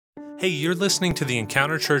Hey, you're listening to the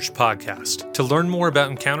Encounter Church podcast. To learn more about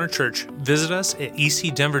Encounter Church, visit us at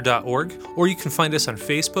ecdenver.org, or you can find us on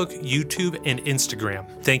Facebook, YouTube, and Instagram.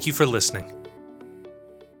 Thank you for listening.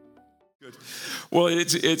 Good. Well,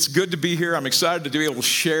 it's good to be here. I'm excited to be able to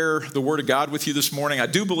share the Word of God with you this morning. I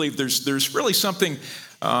do believe there's really something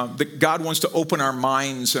that God wants to open our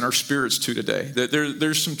minds and our spirits to today. That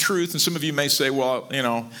there's some truth, and some of you may say, well,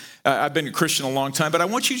 I've been a Christian a long time, but I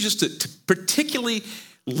want you just to particularly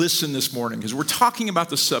listen this morning, because we're talking about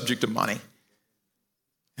the subject of money.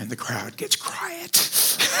 And the crowd gets quiet.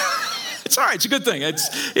 It's all right. It's a good thing.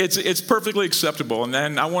 It's perfectly acceptable. And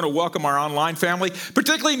then I want to welcome our online family,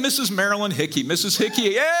 particularly Mrs. Marilyn Hickey. Mrs.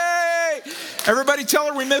 Hickey, yay! Everybody tell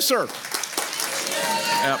her we miss her.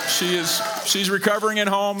 Yep, she's recovering at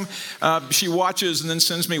home. She watches and then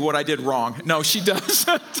sends me what I did wrong. No, she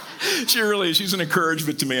doesn't. She really is. She's an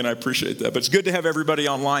encouragement to me, and I appreciate that. But it's good to have everybody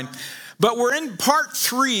online. But we're in part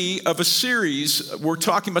 3 of a series. We're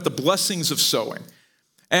talking about the blessings of sowing.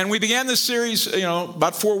 And we began this series,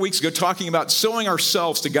 about 4 weeks ago, talking about sowing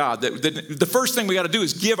ourselves to God. The first thing we got to do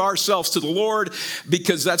is give ourselves to the Lord,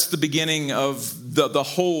 because that's the beginning of the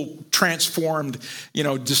whole transformed,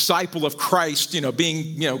 disciple of Christ,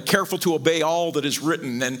 being, careful to obey all that is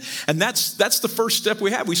written. And that's the first step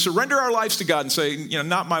we have. We surrender our lives to God and say,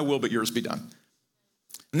 not my will, but yours be done.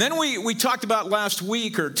 And then we talked about last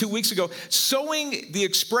week or 2 weeks ago, sowing the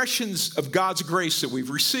expressions of God's grace that we've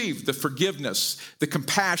received, the forgiveness, the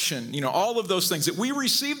compassion, all of those things, that we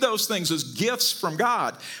receive those things as gifts from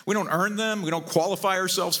God. We don't earn them. We don't qualify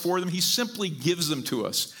ourselves for them. He simply gives them to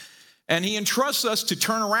us. And he entrusts us to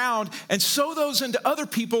turn around and sow those into other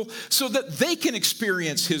people so that they can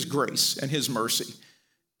experience his grace and his mercy.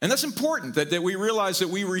 And that's important, that we realize that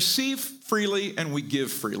we receive freely and we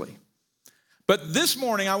give freely. But this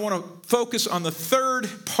morning, I want to focus on the third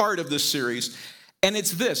part of this series, and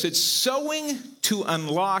it's this. It's sowing to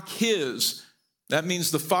unlock his, that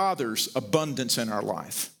means the Father's, abundance in our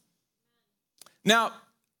life. Now,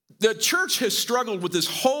 the church has struggled with this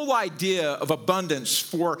whole idea of abundance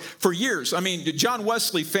for years. I mean, John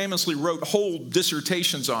Wesley famously wrote whole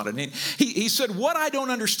dissertations on it. And he said, what I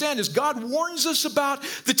don't understand is God warns us about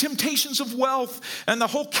the temptations of wealth and the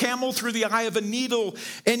whole camel through the eye of a needle.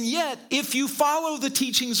 And yet, if you follow the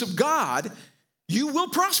teachings of God, you will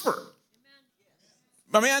prosper.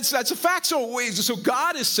 I mean, that's a fact. So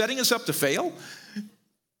God is setting us up to fail?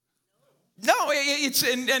 No,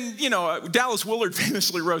 Dallas Willard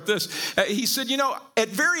famously wrote this. He said, at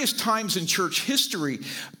various times in church history,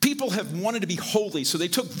 people have wanted to be holy, so they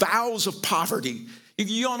took vows of poverty.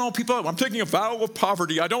 You all know people, I'm taking a vow of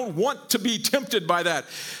poverty. I don't want to be tempted by that.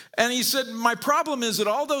 And he said, my problem is that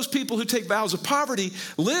all those people who take vows of poverty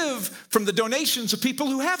live from the donations of people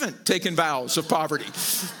who haven't taken vows of poverty.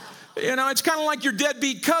 It's kind of like your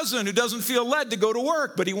deadbeat cousin who doesn't feel led to go to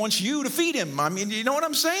work, but he wants you to feed him. I mean, you know what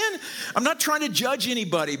I'm saying? I'm not trying to judge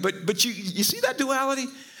anybody, but you see that duality?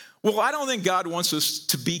 Well, I don't think God wants us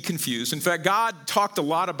to be confused. In fact, God talked a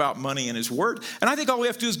lot about money in his word, and I think all we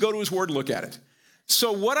have to do is go to his word and look at it.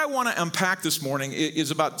 So what I want to unpack this morning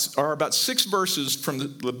are about 6 verses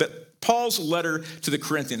from Paul's letter to the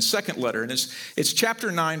Corinthians, second letter, and it's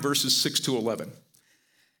chapter 9, verses 6 to 11.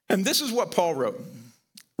 And this is what Paul wrote.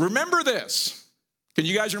 Remember this. Can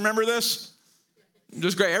you guys remember this?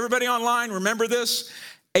 Just great. Everybody online, remember this.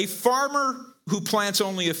 A farmer who plants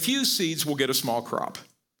only a few seeds will get a small crop,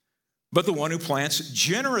 but the one who plants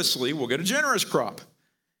generously will get a generous crop.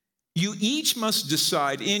 You each must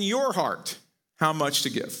decide in your heart how much to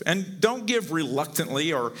give. And don't give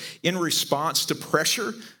reluctantly or in response to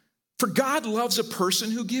pressure, for God loves a person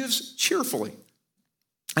who gives cheerfully.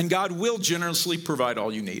 And God will generously provide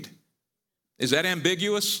all you need. Is that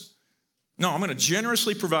ambiguous? No, I'm going to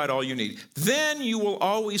generously provide all you need. Then you will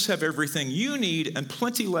always have everything you need and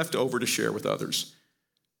plenty left over to share with others.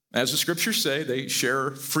 As the scriptures say, they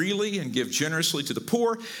share freely and give generously to the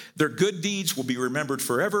poor. Their good deeds will be remembered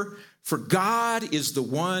forever. For God is the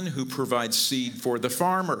one who provides seed for the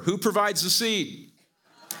farmer. Who provides the seed?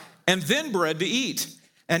 And then bread to eat.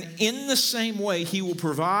 And in the same way, he will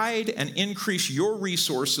provide and increase your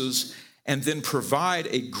resources and then provide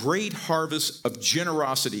a great harvest of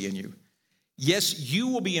generosity in you. Yes, you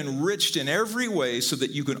will be enriched in every way so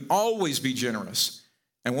that you can always be generous.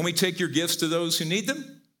 And when we take your gifts to those who need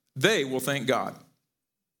them, they will thank God.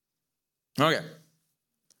 Okay.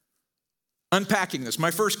 Unpacking this,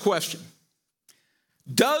 my first question.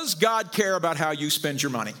 Does God care about how you spend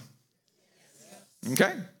your money?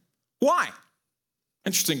 Okay. Why?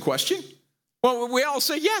 Interesting question. Well, we all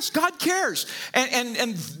say, yes, God cares.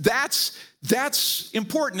 And that's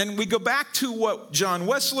important. And we go back to what John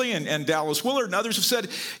Wesley and Dallas Willard and others have said.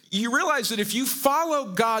 You realize that if you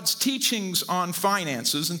follow God's teachings on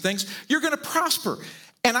finances and things, you're going to prosper.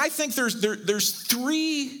 And I think there's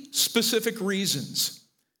three specific reasons.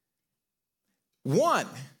 One,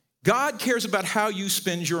 God cares about how you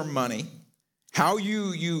spend your money, how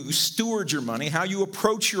you steward your money, how you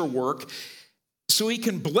approach your work, so he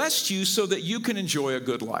can bless you so that you can enjoy a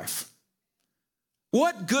good life.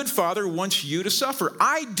 What good father wants you to suffer?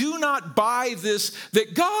 I do not buy this,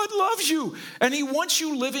 that God loves you and he wants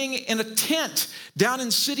you living in a tent down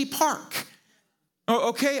in City Park.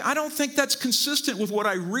 Okay, I don't think that's consistent with what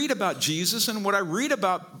I read about Jesus and what I read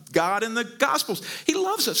about God in the Gospels. He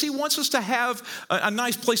loves us. He wants us to have a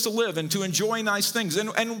nice place to live and to enjoy nice things.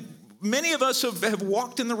 And many of us have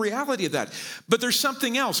walked in the reality of that. But there's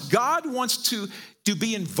something else. God wants to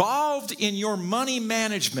be involved in your money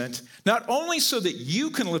management, not only so that you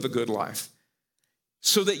can live a good life,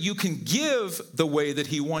 so that you can give the way that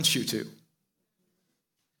he wants you to.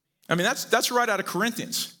 I mean, that's right out of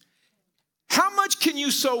Corinthians. How much can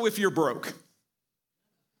you sow if you're broke?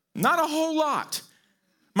 Not a whole lot.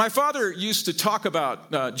 My father used to talk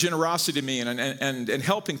about generosity to me and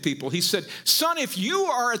helping people. He said, son, if you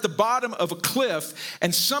are at the bottom of a cliff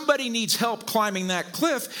and somebody needs help climbing that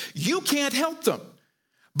cliff, you can't help them.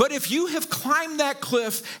 But if you have climbed that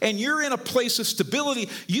cliff and you're in a place of stability,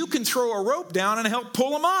 you can throw a rope down and help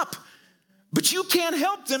pull them up. But you can't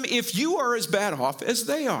help them if you are as bad off as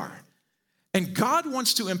they are. And God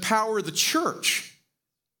wants to empower the church.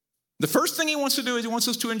 The first thing he wants to do is he wants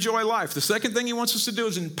us to enjoy life. The second thing he wants us to do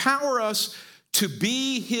is empower us to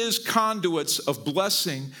be his conduits of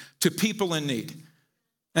blessing to people in need.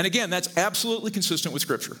 And again, that's absolutely consistent with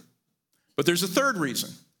Scripture. But there's a third reason.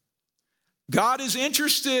 God is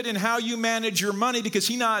interested in how you manage your money because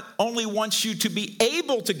he not only wants you to be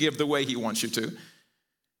able to give the way he wants you to,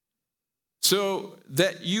 so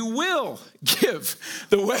that you will give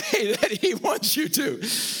the way that he wants you to.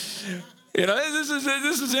 You know,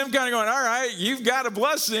 this is him kind of going, all right, you've got a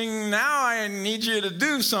blessing. Now I need you to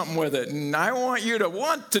do something with it. And I want you to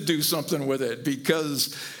want to do something with it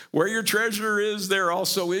because where your treasure is, there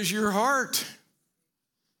also is your heart.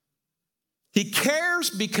 He cares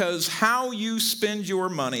because how you spend your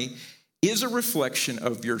money is a reflection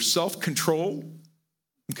of your self-control.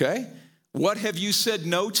 Okay? What have you said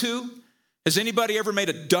no to? Has anybody ever made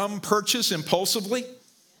a dumb purchase impulsively?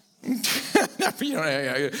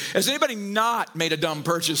 Has anybody not made a dumb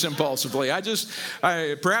purchase impulsively?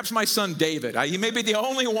 Perhaps my son David. He may be the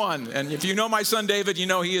only one. And if you know my son David, you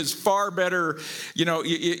know he is far better. You know,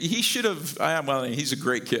 he should have, well, he's a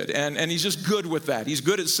great kid. And he's just good with that. He's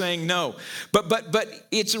good at saying no. But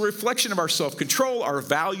it's a reflection of our self-control, our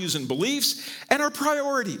values and beliefs, and our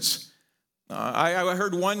priorities. I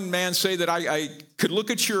heard one man say that I could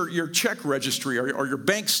look at your check registry or your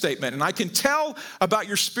bank statement, and I can tell about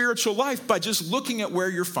your spiritual life by just looking at where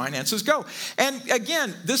your finances go. And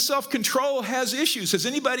again, this self-control has issues. Has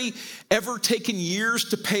anybody ever taken years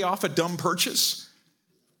to pay off a dumb purchase?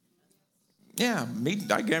 Yeah,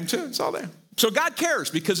 I get him too. It's all there. So God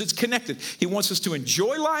cares because it's connected. He wants us to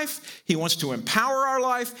enjoy life. He wants to empower our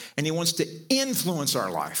life, and he wants to influence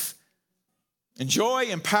our life. Enjoy,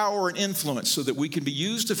 empower, and influence so that we can be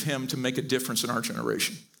used of him to make a difference in our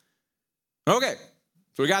generation. Okay,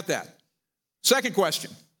 so we got that. Second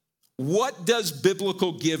question, what does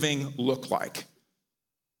biblical giving look like?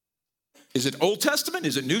 Is it Old Testament?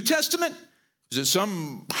 Is it New Testament? Is it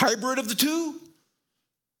some hybrid of the two?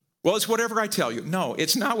 Well, it's whatever I tell you. No,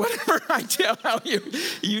 it's not whatever I tell you.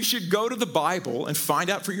 You should go to the Bible and find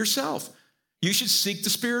out for yourself. You should seek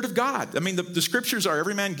the Spirit of God. I mean, the scriptures are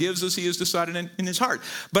every man gives as he has decided in his heart.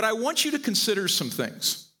 But I want you to consider some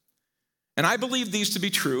things. And I believe these to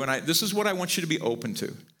be true, and this is what I want you to be open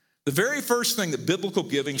to. The very first thing that biblical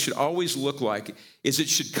giving should always look like is it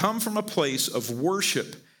should come from a place of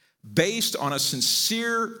worship based on a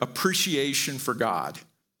sincere appreciation for God.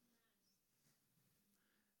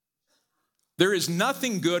 There is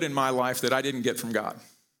nothing good in my life that I didn't get from God.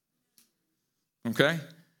 Okay?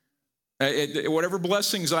 Whatever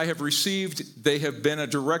blessings I have received, they have been a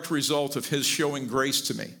direct result of his showing grace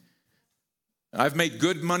to me. I've made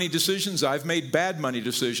good money decisions. I've made bad money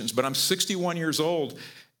decisions. But I'm 61 years old,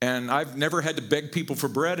 and I've never had to beg people for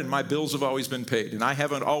bread, and my bills have always been paid. And I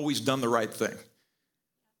haven't always done the right thing.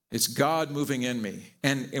 It's God moving in me.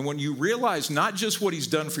 And when you realize not just what he's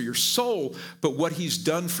done for your soul, but what he's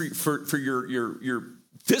done for your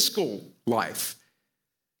fiscal life,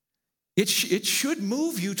 it should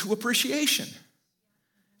move you to appreciation.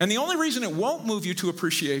 And the only reason it won't move you to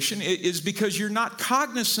appreciation is because you're not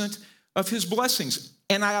cognizant of his blessings.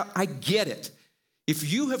 And I get it.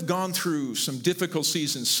 If you have gone through some difficult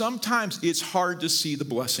seasons, sometimes it's hard to see the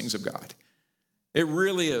blessings of God. It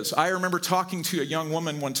really is. I remember talking to a young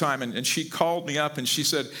woman one time, and she called me up and she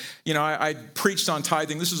said, I preached on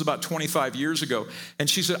tithing. This was about 25 years ago. And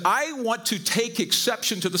she said, I want to take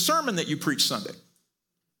exception to the sermon that you preached Sunday.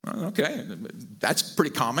 Well, okay, that's pretty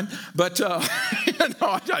common, but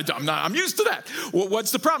I'm used to that. Well,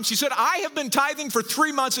 what's the problem? She said, I have been tithing for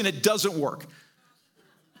 3 months and it doesn't work.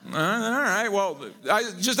 All right, well,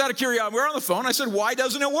 just out of curiosity, we're on the phone. I said, why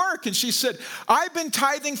doesn't it work? And she said, I've been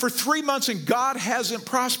tithing for 3 months and God hasn't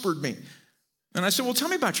prospered me. And I said, well, tell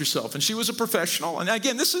me about yourself. And she was a professional. And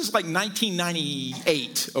again, this is like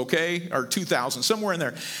 1998, okay, or 2000, somewhere in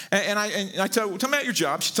there. And I tell me about your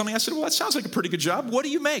job. She told me, I said, well, that sounds like a pretty good job. What do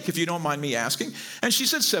you make, if you don't mind me asking? And she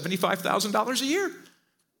said, $75,000 a year.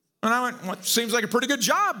 And I went, well, seems like a pretty good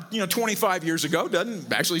job, 25 years ago.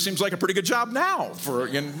 Actually seems like a pretty good job now for,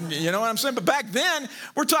 you know what I'm saying? But back then,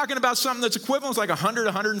 we're talking about something that's equivalent to like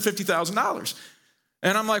 $150,000.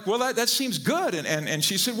 And I'm like, well, that seems good. And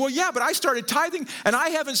she said, well, yeah, but I started tithing and I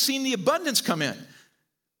haven't seen the abundance come in.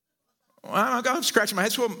 Well, I'm scratching my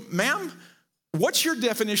head. So, well, ma'am, what's your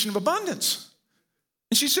definition of abundance?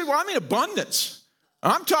 And she said, well, I mean abundance.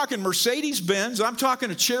 I'm talking Mercedes-Benz. I'm talking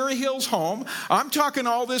a Cherry Hills home. I'm talking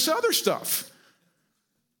all this other stuff.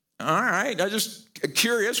 All right, I'm just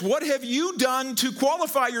curious. What have you done to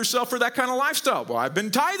qualify yourself for that kind of lifestyle? Well, I've been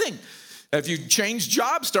tithing. Have you changed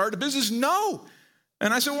jobs, started a business? No.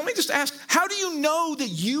 And I said, well, let me just ask, how do you know that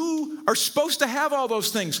you are supposed to have all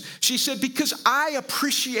those things? She said, because I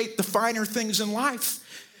appreciate the finer things in life.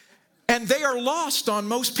 And they are lost on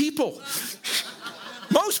most people.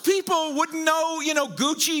 Most people wouldn't know,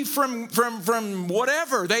 Gucci from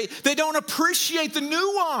whatever. They don't appreciate the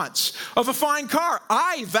nuance of a fine car.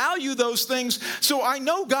 I value those things, so I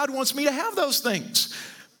know God wants me to have those things.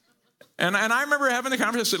 And I remember having the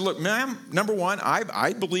conversation. I said, look, ma'am, number one,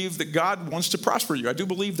 I believe that God wants to prosper you. I do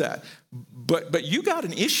believe that. But you got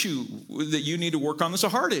an issue that you need to work on that's a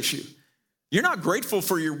hard issue. You're not grateful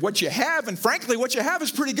for what you have, and frankly, what you have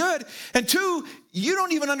is pretty good. And two, you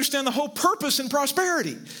don't even understand the whole purpose in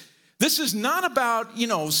prosperity. This is not about,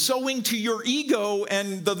 sowing to your ego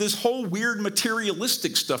and this whole weird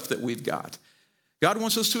materialistic stuff that we've got. God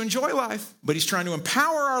wants us to enjoy life, but he's trying to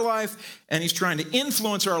empower our life, and he's trying to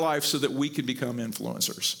influence our life so that we can become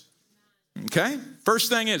influencers. Okay?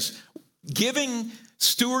 First thing is giving,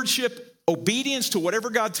 stewardship, obedience to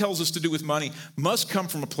whatever God tells us to do with money must come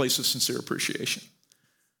from a place of sincere appreciation.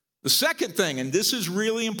 The second thing, and this is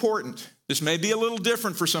really important, this may be a little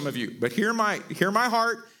different for some of you, but hear my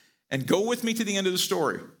heart and go with me to the end of the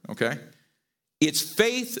story, okay? It's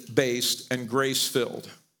faith-based and grace-filled.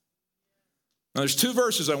 Now, there's two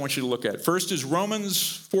verses I want you to look at. First is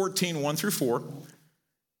Romans 14, 1 through 4.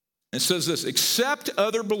 It says this, accept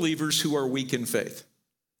other believers who are weak in faith,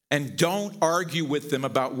 and don't argue with them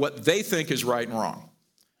about what they think is right and wrong.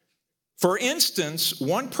 For instance,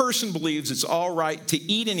 one person believes it's all right to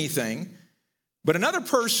eat anything, but another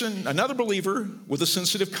believer with a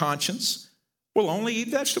sensitive conscience, will only eat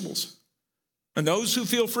vegetables. And those who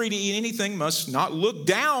feel free to eat anything must not look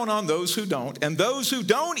down on those who don't. And those who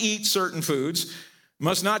don't eat certain foods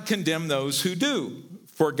must not condemn those who do,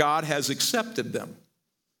 for God has accepted them.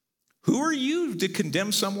 Who are you to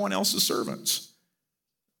condemn someone else's servants?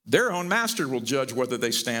 Their own master will judge whether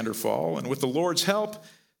they stand or fall, and with the Lord's help,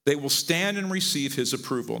 they will stand and receive his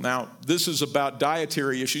approval. Now, this is about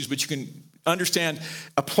dietary issues, but you can understand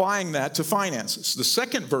applying that to finances. The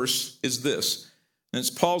second verse is this, and it's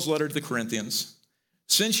Paul's letter to the Corinthians.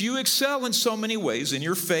 Since you excel in so many ways, in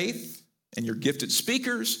your faith and your gifted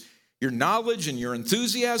speakers, your knowledge and your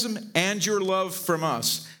enthusiasm and your love from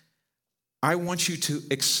us, I want you to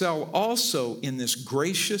excel also in this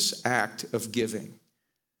gracious act of giving.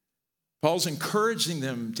 Paul's encouraging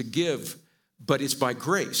them to give, but it's by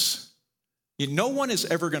grace. No one is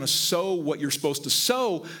ever going to sow what you're supposed to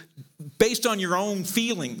sow based on your own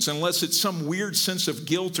feelings, unless it's some weird sense of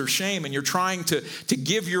guilt or shame and you're trying to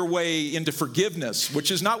give your way into forgiveness,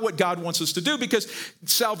 which is not what God wants us to do, because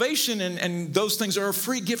salvation and those things are a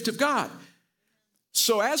free gift of God.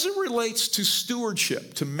 So as it relates to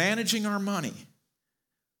stewardship, to managing our money,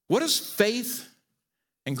 what does faith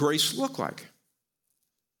and grace look like?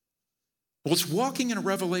 Well, it's walking in a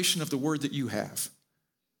revelation of the word that you have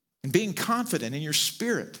and being confident in your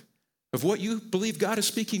spirit of what you believe God is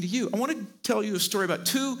speaking to you. I want to tell you a story about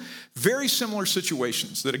two very similar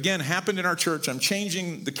situations that, again, happened in our church. I'm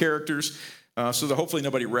changing the characters, so that hopefully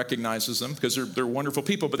nobody recognizes them because they're wonderful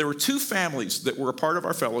people. But there were two families that were a part of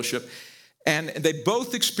our fellowship, and they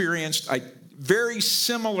both experienced very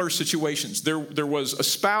similar situations. There was a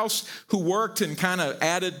spouse who worked and kind of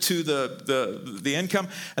added to the income,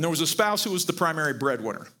 and there was a spouse who was the primary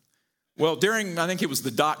breadwinner. Well, during, I think it was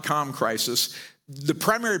the dot-com crisis, the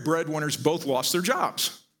primary breadwinners both lost their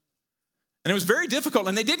jobs. And it was very difficult,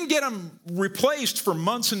 and they didn't get them replaced for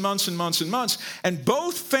months and months and months and months. And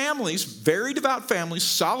both families, very devout families,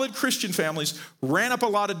 solid Christian families, ran up a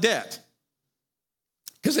lot of debt.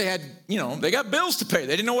 Because they had, they got bills to pay.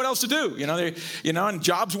 They didn't know what else to do, and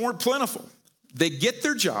jobs weren't plentiful. They get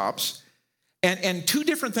their jobs, and two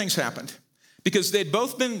different things happened. Because they'd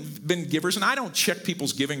both been givers, and I don't check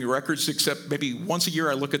people's giving records except maybe once a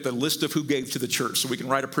year I look at the list of who gave to the church so we can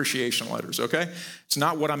write appreciation letters, okay? It's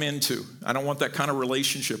not what I'm into. I don't want that kind of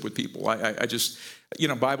relationship with people. I just,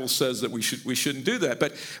 Bible says that we shouldn't do that.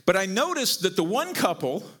 But I noticed that the one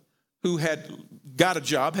couple who had got a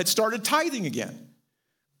job had started tithing again,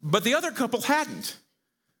 but the other couple hadn't.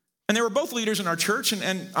 And they were both leaders in our church,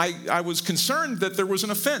 and I was concerned that there was an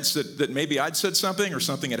offense, that maybe I'd said something or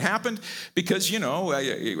something had happened because,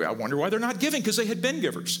 I wonder why they're not giving, because they had been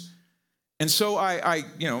givers. And so I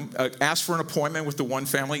asked for an appointment with the one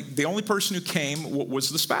family. The only person who came was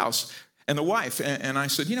the spouse and the wife. And I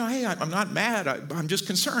said, hey, I'm not mad. I'm just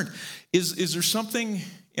concerned. Is there something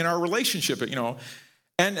in our relationship,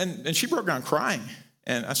 And she broke down crying.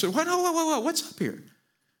 And I said, what's up here?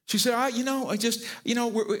 She said, here's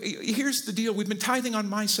the deal. We've been tithing on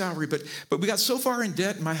my salary, but we got so far in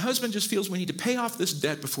debt, and my husband just feels we need to pay off this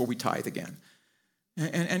debt before we tithe again.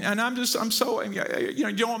 And I'm so,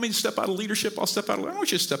 you don't want me to step out of leadership? I'll step out of, I don't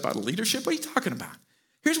want you to step out of leadership. What are you talking about?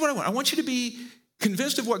 Here's what I want. I want you to be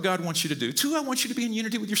convinced of what God wants you to do. Two, I want you to be in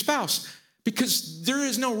unity with your spouse, because there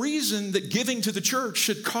is no reason that giving to the church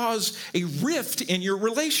should cause a rift in your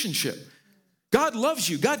relationship. God loves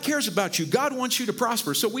you. God cares about you. God wants you to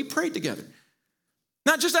prosper. So we prayed together.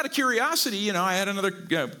 Not just out of curiosity, I had another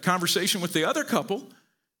conversation with the other couple,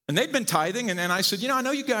 and they'd been tithing, and I said, I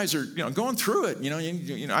know you guys are going through it.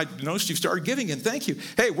 I noticed you've started giving, and thank you.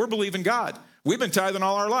 Hey, we're believing God. We've been tithing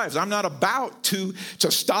all our lives. I'm not about to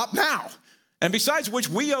stop now. And besides which,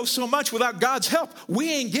 we owe so much. Without God's help, we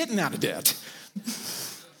ain't getting out of debt.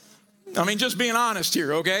 Just being honest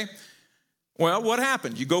here, okay? Well, what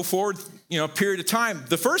happened? You go forward, a period of time.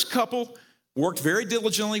 The first couple worked very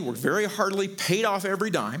diligently, worked very hardly, paid off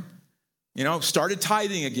every dime, started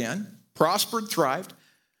tithing again, prospered, thrived.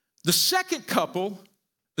 The second couple,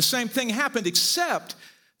 the same thing happened, except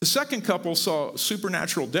the second couple saw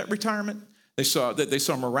supernatural debt retirement. They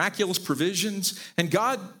saw miraculous provisions, and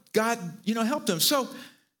God, helped them. So,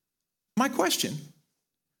 my question,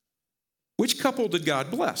 which couple did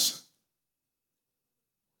God bless?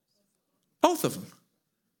 Both of them.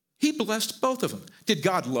 He blessed both of them. Did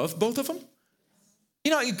God love both of them?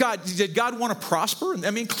 Did God want to prosper?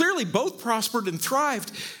 Clearly both prospered and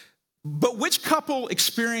thrived. But which couple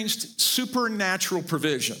experienced supernatural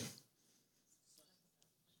provision?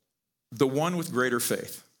 The one with greater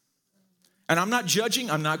faith. And I'm not judging,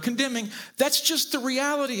 I'm not condemning. That's just the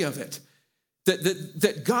reality of it.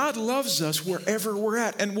 That God loves us wherever we're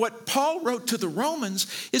at. And what Paul wrote to the Romans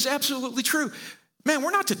is absolutely true. Man,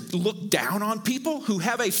 we're not to look down on people who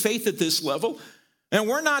have a faith at this level. And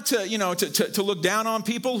we're not to look down on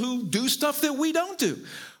people who do stuff that we don't do.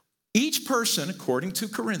 Each person, according to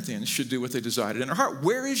Corinthians, should do what they decided in their heart.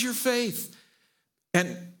 Where is your faith?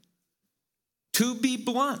 And to be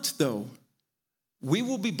blunt, though, we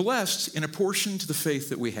will be blessed in proportion to the faith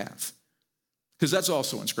that we have. Because that's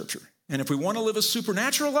also in Scripture. And if we want to live a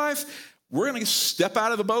supernatural life, we're going to step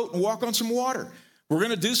out of the boat and walk on some water. We're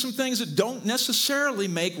going to do some things that don't necessarily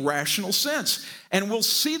make rational sense. And we'll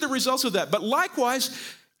see the results of that. But likewise,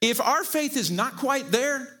 if our faith is not quite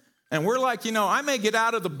there, and we're like, I may get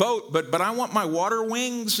out of the boat, but I want my water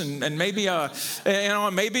wings and maybe a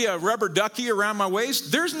rubber ducky around my waist.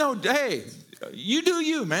 There's no, hey, you do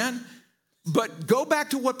you, man. But go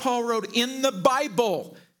back to what Paul wrote in the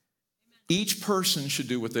Bible. Each person should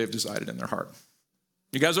do what they've decided in their heart.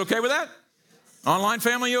 You guys okay with that? Online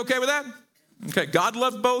family, you okay with that? Okay, God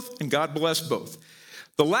loved both and God blessed both.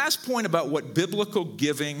 The last point about what biblical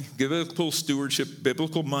giving, biblical stewardship,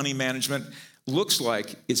 biblical money management looks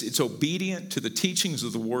like is it's obedient to the teachings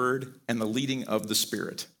of the Word and the leading of the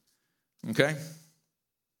Spirit. Okay?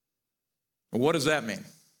 Well, what does that mean?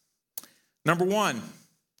 Number one,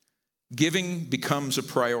 giving becomes a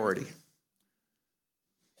priority.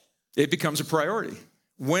 It becomes a priority.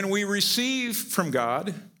 When we receive from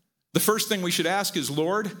God, the first thing we should ask is,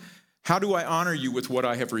 Lord, how do I honor you with what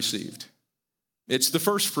I have received? It's the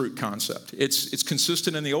first fruit concept. It's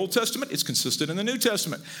consistent in the Old Testament. It's consistent in the New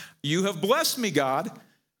Testament. You have blessed me, God.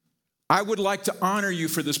 I would like to honor you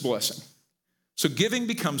for this blessing. So giving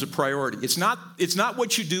becomes a priority. It's not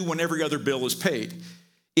what you do when every other bill is paid.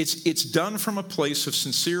 It's done from a place of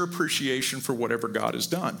sincere appreciation for whatever God has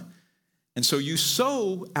done. And so you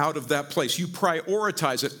sow out of that place. You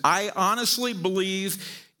prioritize it. I honestly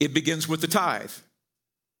believe it begins with the tithe.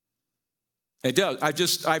 It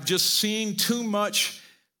does. I've just seen too much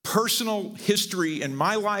personal history in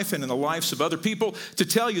my life and in the lives of other people to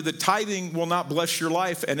tell you that tithing will not bless your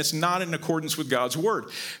life, and it's not in accordance with God's word.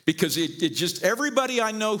 Because it just, everybody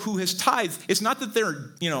I know who has tithed, it's not that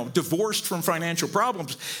they're, divorced from financial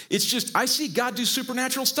problems. It's just, I see God do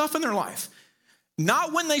supernatural stuff in their life.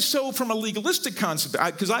 Not when they sow from a legalistic concept,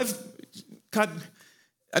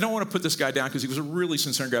 I don't want to put this guy down because he was a really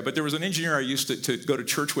sincere guy, but there was an engineer I used to go to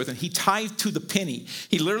church with, and he tithed to the penny.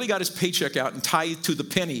 He literally got his paycheck out and tithed to the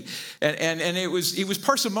penny. And he was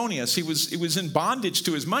parsimonious. He was in bondage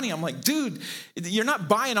to his money. I'm like, dude, you're not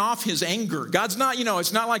buying off his anger. God's not,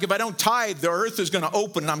 it's not like if I don't tithe, the earth is going to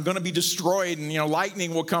open and I'm going to be destroyed and,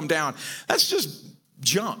 lightning will come down. That's just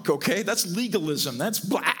junk, okay? That's legalism. That's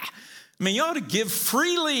blah. I mean, you ought to give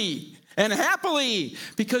freely and happily,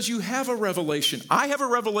 because you have a revelation. I have a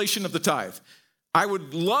revelation of the tithe. I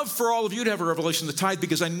would love for all of you to have a revelation of the tithe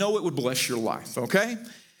because I know it would bless your life, okay?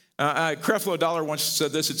 Creflo Dollar once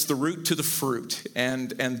said this, it's the root to the fruit.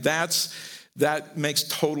 And that makes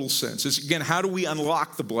total sense. It's, again, how do we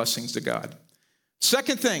unlock the blessings to God?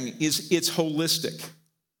 Second thing is it's holistic.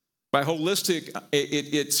 By holistic,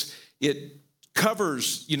 it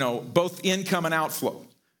covers, both income and outflow.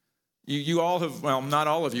 You all have, well, not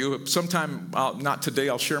all of you, sometime, not today,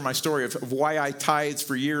 I'll share my story of why I tithed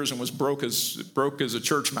for years and was broke as a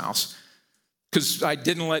church mouse. Because I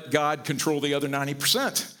didn't let God control the other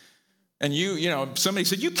 90%. And somebody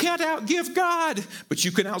said, you can't outgive God, but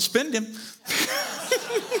you can outspend him.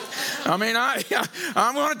 I mean,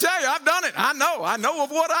 I'm going to tell you, I've done it. I know of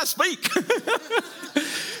what I speak.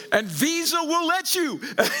 And Visa will let you.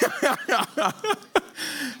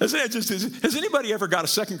 Has anybody ever got a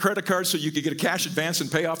second credit card so you could get a cash advance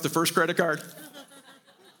and pay off the first credit card?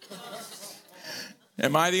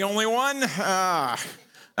 Am I the only one? I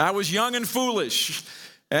was young and foolish.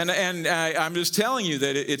 And I'm just telling you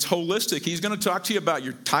that it's holistic. He's going to talk to you about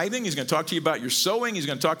your tithing. He's going to talk to you about your sowing. He's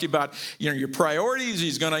going to talk to you about your priorities.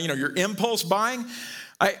 He's going to, your impulse buying.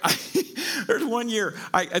 There's one year,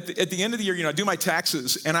 at the end of the year, I do my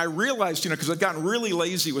taxes, and I realized, because I'd gotten really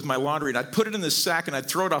lazy with my laundry, and I'd put it in this sack, and I'd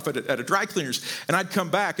throw it off at a dry cleaner's, and I'd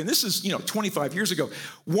come back, and this is, 25 years ago.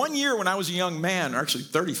 One year when I was a young man, or actually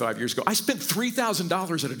 35 years ago, I spent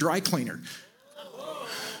 $3,000 at a dry cleaner.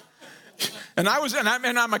 And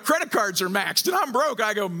my credit cards are maxed, and I'm broke.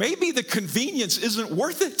 I go, maybe the convenience isn't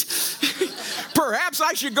worth it. Perhaps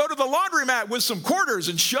I should go to the laundromat with some quarters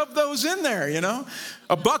and shove those in there,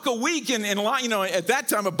 $1 a week, and at that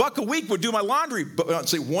time, $1 a week would do my laundry. But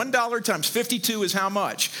let's say $1 times 52 is how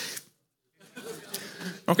much?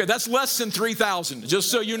 Okay, that's less than 3,000,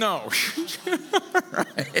 just so you know.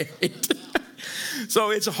 Right.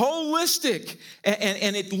 So it's holistic,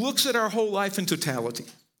 and it looks at our whole life in totality.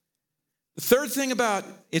 The third thing about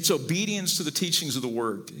its obedience to the teachings of the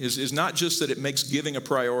word is not just that it makes giving a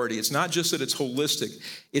priority. It's not just that it's holistic.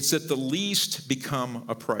 It's that the least become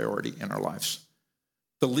a priority in our lives.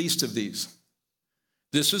 The least of these.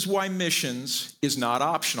 This is why missions is not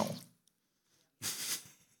optional.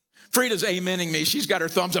 Frida's amening me. She's got her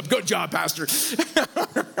thumbs up. Good job, Pastor.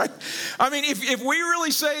 I mean, if we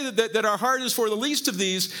really say that our heart is for the least of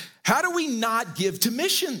these, how do we not give to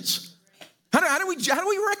missions? How do we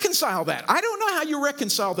reconcile that? I don't know how you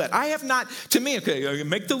reconcile that. I have not, to me, okay,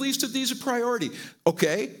 make the least of these a priority.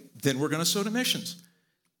 Okay, then we're going to sow to missions.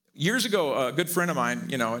 Years ago, a good friend of mine,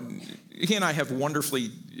 and he and I have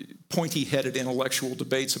wonderfully pointy-headed intellectual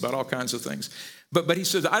debates about all kinds of things. But he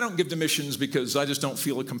says, I don't give to missions because I just don't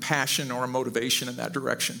feel a compassion or a motivation in that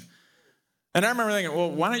direction. And I remember thinking,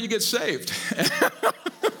 well, why don't you get saved?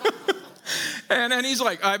 And he's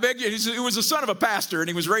like, I beg you. He was the son of a pastor, and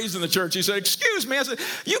he was raised in the church. He said, excuse me. I said,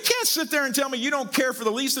 you can't sit there and tell me you don't care for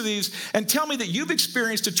the least of these and tell me that you've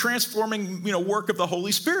experienced a transforming, work of the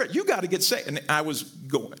Holy Spirit. You got to get saved. And I was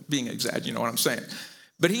being exaggerated, you know what I'm saying.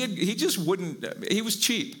 But he just wouldn't, he was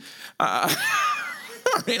cheap. I'm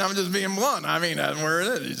just being blunt. Where it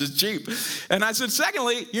is, he's just cheap. And I said,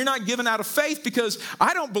 secondly, you're not giving out of faith because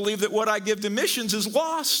I don't believe that what I give to missions is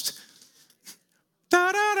lost.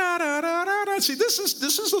 See,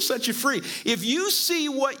 this will set you free. If you see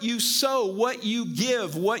what you sow, what you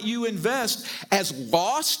give, what you invest as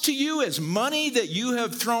lost to you, as money that you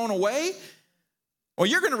have thrown away, Well,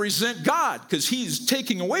 you're going to resent God because he's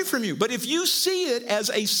taking away from you. But if you see it as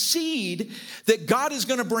a seed that God is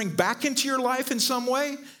going to bring back into your life in some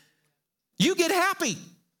way, you get happy.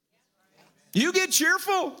 You get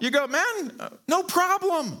cheerful. You go, man, no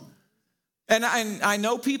problem. And I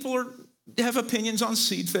know people have opinions on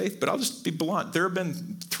seed faith, but I'll just be blunt. There have been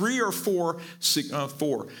 3 or 4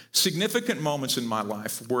 significant moments in my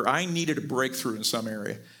life where I needed a breakthrough in some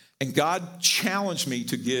area. And God challenged me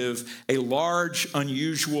to give a large,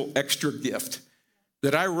 unusual, extra gift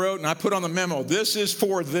that I wrote and I put on the memo. This is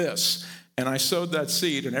for this. And I sowed that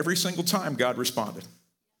seed, and every single time God responded.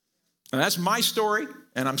 And that's my story,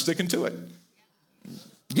 and I'm sticking to it.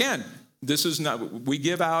 Again, this is not, we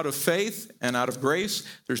give out of faith and out of grace.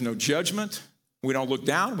 There's no judgment. We don't look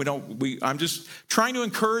down. I'm just trying to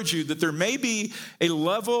encourage you that there may be a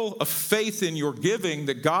level of faith in your giving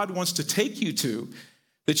that God wants to take you to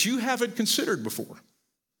that you haven't considered before.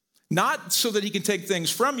 Not so that he can take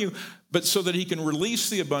things from you, but so that he can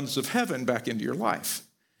release the abundance of heaven back into your life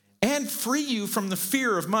and free you from the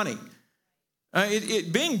fear of money.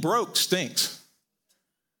 Being broke stinks.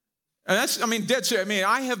 And dead serious.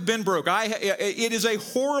 I have been broke. It is a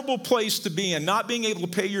horrible place to be in. Not being able to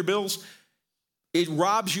pay your bills, it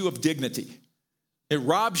robs you of dignity. It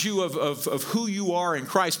robs you of who you are in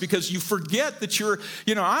Christ because you forget that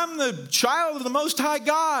I'm the child of the Most High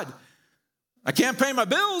God. I can't pay my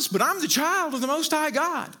bills, but I'm the child of the Most High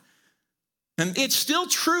God. And it's still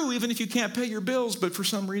true even if you can't pay your bills, but for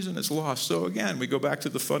some reason it's lost. So again, we go back to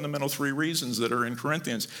the fundamental 3 reasons that are in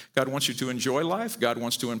Corinthians. God wants you to enjoy life, God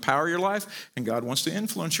wants to empower your life, and God wants to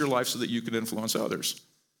influence your life so that you can influence others.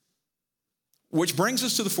 Which brings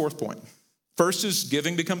us to the 4th point. First is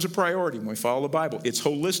giving becomes a priority when we follow the Bible. It's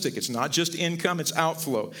holistic. It's not just income, it's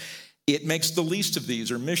outflow. It makes the least of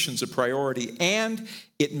these or missions a priority, and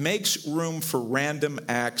it makes room for random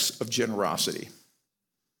acts of generosity.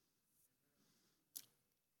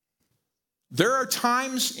 There are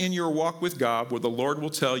times in your walk with God where the Lord will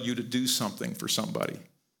tell you to do something for somebody,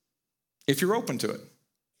 if you're open to it,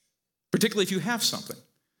 particularly if you have something.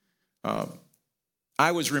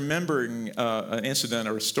 I was remembering an incident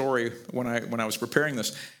or a story when I was preparing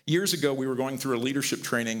this. Years ago, we were going through a leadership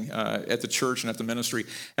training at the church and at the ministry,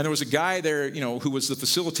 and there was a guy there, who was the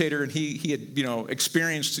facilitator, and he had,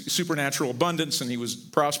 experienced supernatural abundance, and he was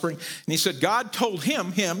prospering. And he said God told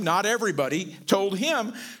him, not everybody, told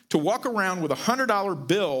him to walk around with a $100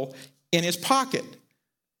 bill in his pocket,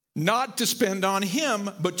 not to spend on him,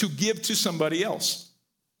 but to give to somebody else.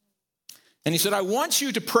 And he said, I want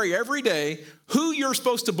you to pray every day who you're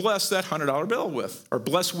supposed to bless that $100 bill with, or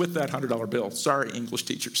bless with that $100 bill. Sorry, English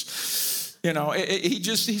teachers. And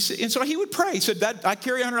so he would pray. He said, I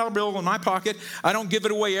carry a $100 bill in my pocket. I don't give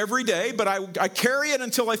it away every day, but I carry it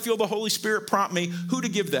until I feel the Holy Spirit prompt me who to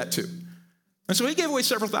give that to. And so he gave away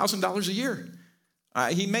several $1,000s a year.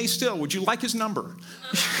 He may still. Would you like his number?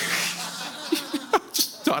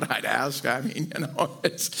 Just thought I'd ask.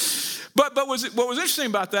 But what was interesting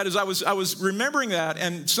about that is I was remembering that,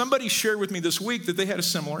 and somebody shared with me this week that they had a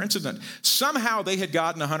similar incident. Somehow they had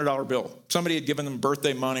gotten a $100 bill. Somebody had given them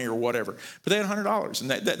birthday money or whatever, but they had $100,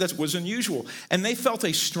 and that was unusual. And they felt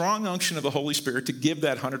a strong unction of the Holy Spirit to give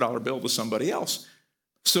that $100 bill to somebody else.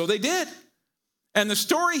 So they did. And the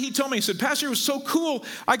story he told me, he said, Pastor, it was so cool.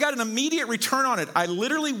 I got an immediate return on it. I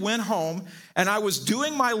literally went home, and I was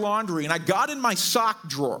doing my laundry, and I got in my sock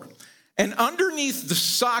drawer. And underneath the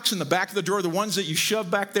socks in the back of the drawer, the ones that you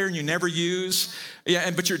shove back there and you never use,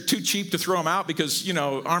 but you're too cheap to throw them out because,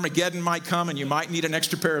 Armageddon might come and you might need an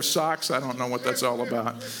extra pair of socks. I don't know what that's all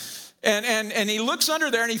about. And he looks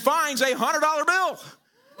under there and he finds a $100 bill.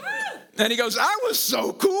 And he goes, I was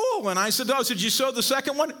so cool. And I said, oh, so did you sew the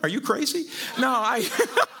second one? Are you crazy? No,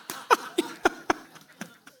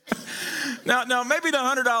 Now, maybe the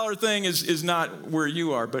 $100 thing is not where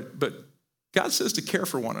you are, but God says to care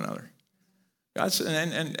for one another. God says,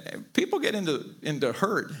 and people get into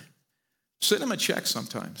hurt. Send them a check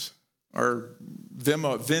sometimes. Or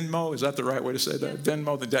Venmo, is that the right way to say that?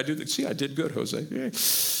 Venmo, did I do that? See, I did good, Jose. Yeah.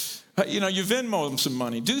 You Venmo them some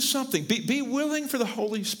money. Do something. Be willing for the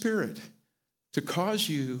Holy Spirit to cause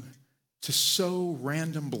you to sow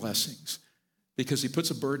random blessings because he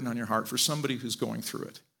puts a burden on your heart for somebody who's going through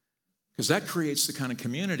it. Because that creates the kind of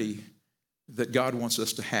community that God wants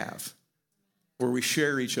us to have, where we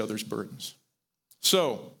share each other's burdens.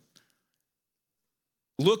 So,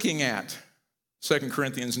 looking at 2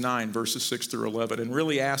 Corinthians 9, verses 6 through 11, and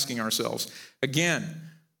really asking ourselves, again,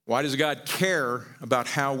 why does God care about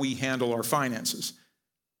how we handle our finances?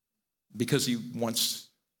 Because he wants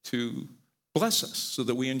to bless us so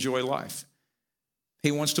that we enjoy life.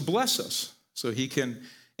 He wants to bless us so he can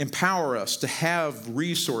empower us to have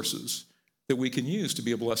resources that we can use to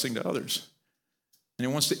be a blessing to others. And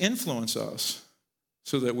he wants to influence us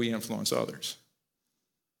so that we influence others.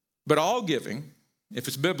 But all giving, if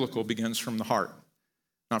it's biblical, begins from the heart,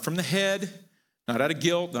 not from the head, not out of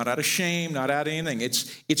guilt, not out of shame, not out of anything.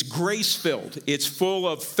 It's grace-filled. It's full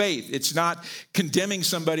of faith. It's not condemning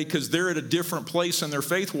somebody because they're at a different place in their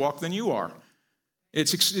faith walk than you are.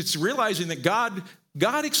 It's realizing that God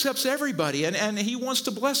accepts everybody, and he wants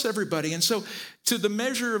to bless everybody. And so to the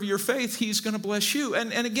measure of your faith, he's going to bless you.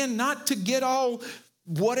 And again, not to get all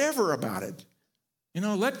whatever about it.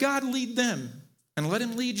 Let God lead them and let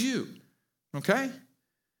him lead you. Okay?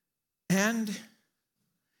 And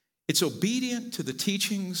it's obedient to the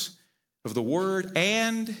teachings of the word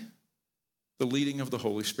and the leading of the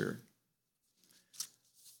Holy Spirit.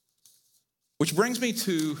 Which brings me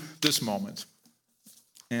to this moment.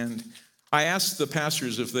 And I asked the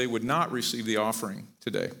pastors if they would not receive the offering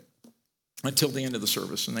today until the end of the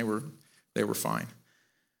service, and they were fine.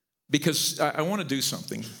 Because I want to do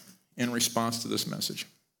something in response to this message.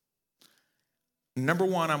 Number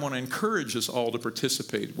one, I want to encourage us all to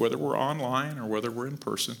participate, whether we're online or whether we're in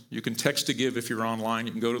person. You can text to give if you're online.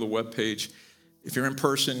 You can go to the webpage. If you're in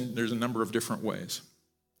person, there's a number of different ways.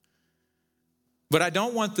 But I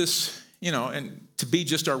don't want this, and to be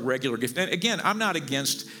just our regular gift. And again, I'm not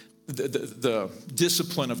against the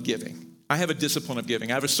discipline of giving. I have a discipline of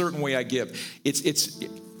giving. I have a certain way I give.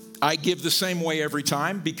 I give the same way every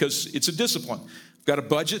time because it's a discipline. I've got a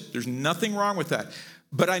budget. There's nothing wrong with that.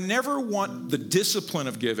 But I never want the discipline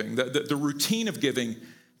of giving, the routine of giving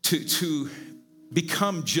to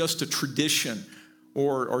become just a tradition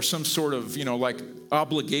or some sort of,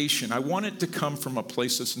 obligation. I want it to come from a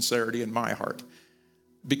place of sincerity in my heart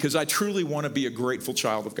because I truly want to be a grateful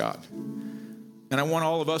child of God. And I want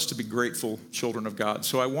all of us to be grateful children of God.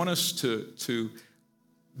 So I want us to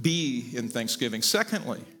be in thanksgiving.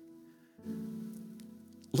 Secondly,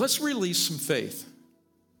 let's release some faith.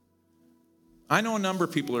 I know a number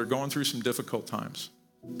of people are going through some difficult times,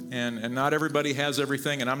 and not everybody has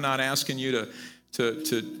everything, and I'm not asking you to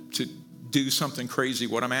do something crazy.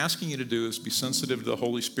 What I'm asking you to do is be sensitive to the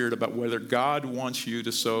Holy Spirit about whether God wants you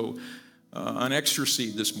to sow an extra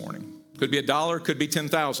seed this morning. Could be $1, could be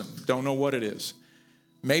 10,000. Don't know what it is.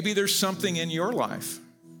 Maybe there's something in your life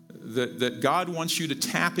that God wants you to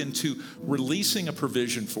tap into releasing a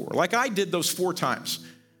provision for. Like I did those 4 times.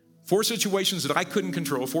 4 situations that I couldn't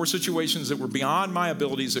control, 4 situations that were beyond my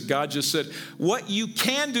abilities that God just said, what you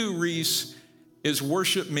can do, Reece, is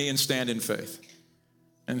worship me and stand in faith.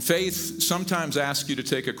 And faith sometimes asks you to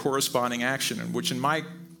take a corresponding action, which in my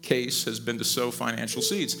case has been to sow financial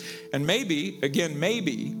seeds. And maybe,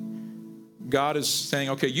 God is saying,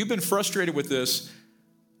 okay, you've been frustrated with this.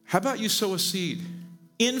 How about you sow a seed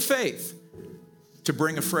in faith to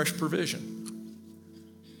bring a fresh provision?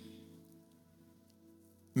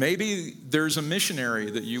 Maybe there's a missionary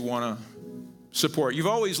that you want to support. You've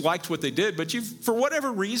always liked what they did, but for whatever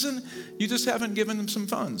reason, you just haven't given them some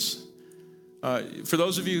funds. For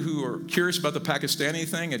those of you who are curious about the Pakistani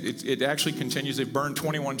thing, it actually continues. They've burned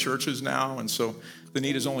 21 churches now, and so the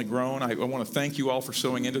need has only grown. I want to thank you all for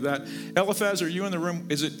sowing into that. Eliphaz, are you in the room?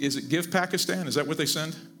 Is it Give Pakistan? Is that what they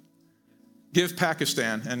send? Give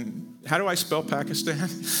Pakistan. And how do I spell Pakistan?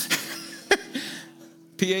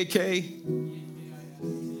 P-A-K?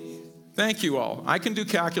 Thank you all. I can do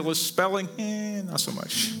calculus, spelling, not so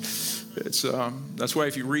much. That's why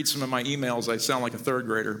if you read some of my emails, I sound like a 3rd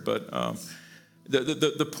grader. But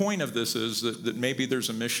the point of this is that maybe there's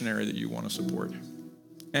a missionary that you want to support.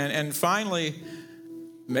 And finally,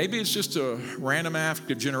 maybe it's just a random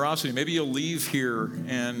act of generosity. Maybe you'll leave here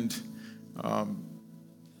and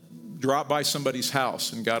drop by somebody's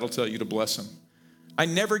house, and God will tell you to bless them. I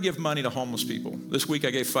never give money to homeless people. This week I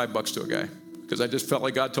gave $5 to a guy, because I just felt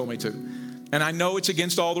like God told me to. And I know it's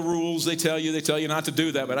against all the rules they tell you not to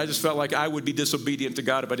do that, but I just felt like I would be disobedient to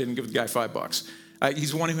God if I didn't give the guy $5.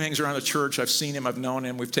 He's one who hangs around the church. I've seen him, I've known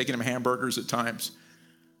him, we've taken him hamburgers at times.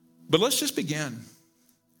 But let's just begin.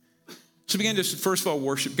 So begin to, first of all,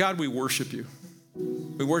 worship. God, we worship you.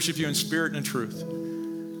 We worship you in spirit and in truth.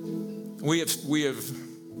 We have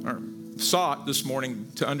sought this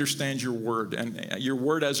morning to understand your word, and your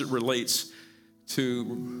word as it relates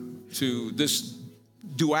to this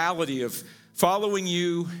duality of following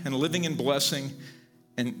you and living in blessing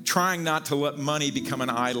and trying not to let money become an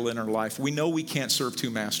idol in our life. We know we can't serve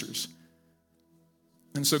 2 masters.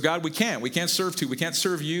 And so God, we can't serve 2. We can't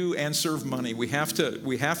serve you and serve money. We have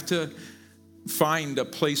to find a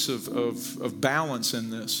place of balance in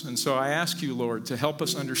this. And so I ask you, Lord, to help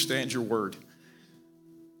us understand your word.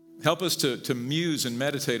 Help us to muse and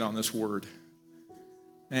meditate on this word.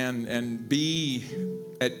 and be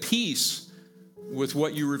at peace with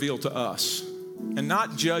what you reveal to us, and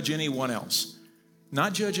not judge anyone else.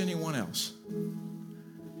 Not judge anyone else.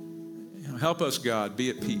 Help us, God, be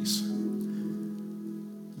at peace.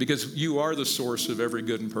 Because you are the source of every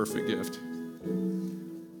good and perfect gift.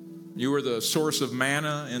 You are the source of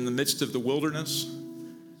manna in the midst of the wilderness.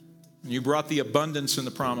 You brought the abundance in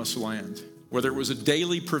the promised land. Whether it was a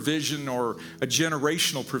daily provision or a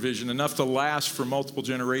generational provision, enough to last for multiple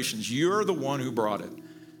generations, you're the one who brought it.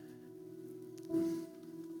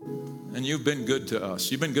 And you've been good to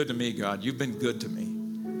us. You've been good to me, God. You've been good to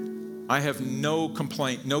me. I have no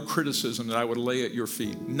complaint, no criticism that I would lay at your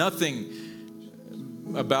feet. Nothing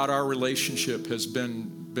about our relationship has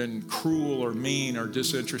been cruel or mean or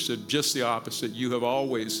disinterested. Just the opposite. You've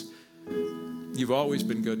always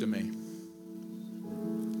been good to me.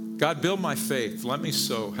 God, build my faith. Let me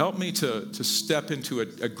sow. Help me to step into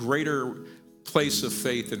a greater place of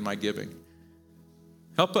faith in my giving.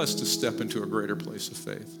 Help us to step into a greater place of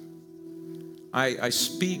faith. I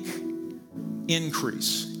speak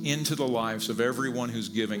increase into the lives of everyone who's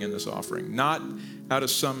giving in this offering, not out of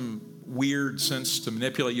some weird sense to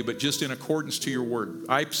manipulate you, but just in accordance to your word.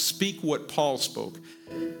 I speak what Paul spoke,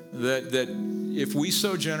 that if we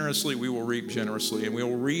sow generously, we will reap generously, and we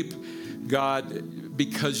will reap, God,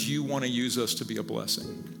 because you want to use us to be a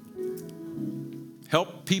blessing.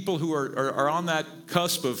 Help people who are on that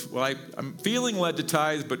cusp of, well, I'm feeling led to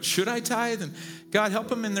tithe, but should I tithe? And God, help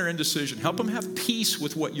them in their indecision. Help them have peace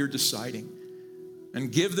with what you're deciding, and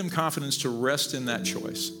give them confidence to rest in that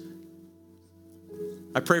choice.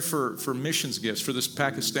 I pray for missions gifts, for this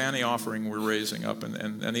Pakistani offering we're raising up,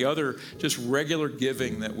 and the other just regular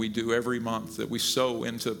giving that we do every month, that we sow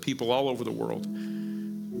into people all over the world.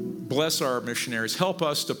 Bless our missionaries. Help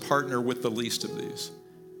us to partner with the least of these.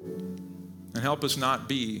 And help us not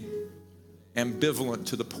be ambivalent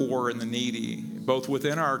to the poor and the needy, both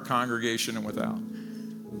within our congregation and without.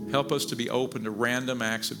 Help us to be open to random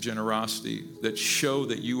acts of generosity that show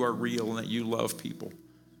that you are real and that you love people.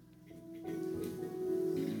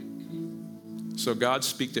 So God,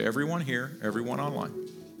 speak to everyone here, everyone online.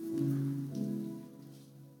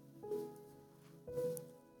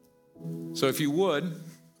 So if you would,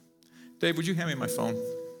 Dave, would you hand me my phone?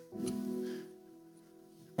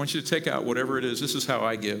 I want you to take out whatever it is. This is how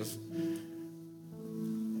I give.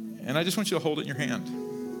 And I just want you to hold it in your hand.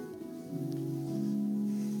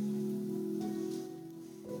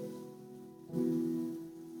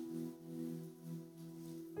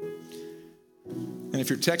 And if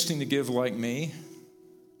you're texting to give like me,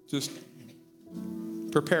 just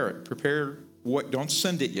prepare it. Don't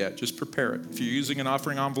send it yet, just prepare it. If you're using an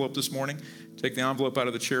offering envelope this morning, take the envelope out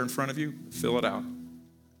of the chair in front of you, fill it out.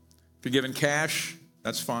 If you're giving cash,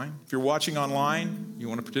 that's fine. If you're watching online, you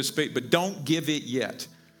want to participate, but don't give it yet.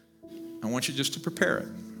 I want you just to prepare it.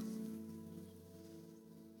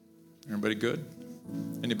 Everybody good?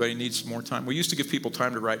 Anybody need some more time? We used to give people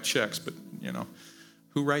time to write checks, but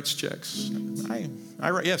who writes checks? I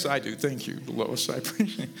write. Yes, I do. Thank you, Lois. I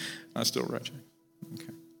appreciate it. I still write checks.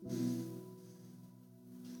 Okay.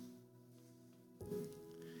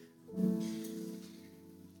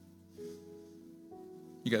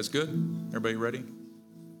 You guys good? Everybody ready?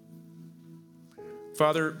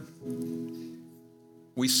 Father,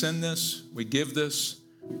 we send this, we give this,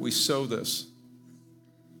 we sow this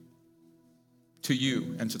to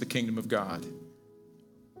you and to the kingdom of God.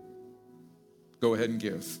 Go ahead and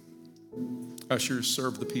give. Ushers,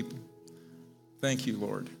 serve the people. Thank you,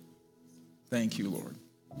 Lord. Thank you, Lord.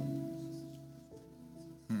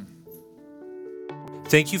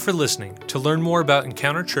 Thank you for listening. To learn more about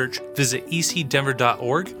Encounter Church, visit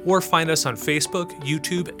ecdenver.org or find us on Facebook,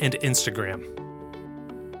 YouTube, and Instagram.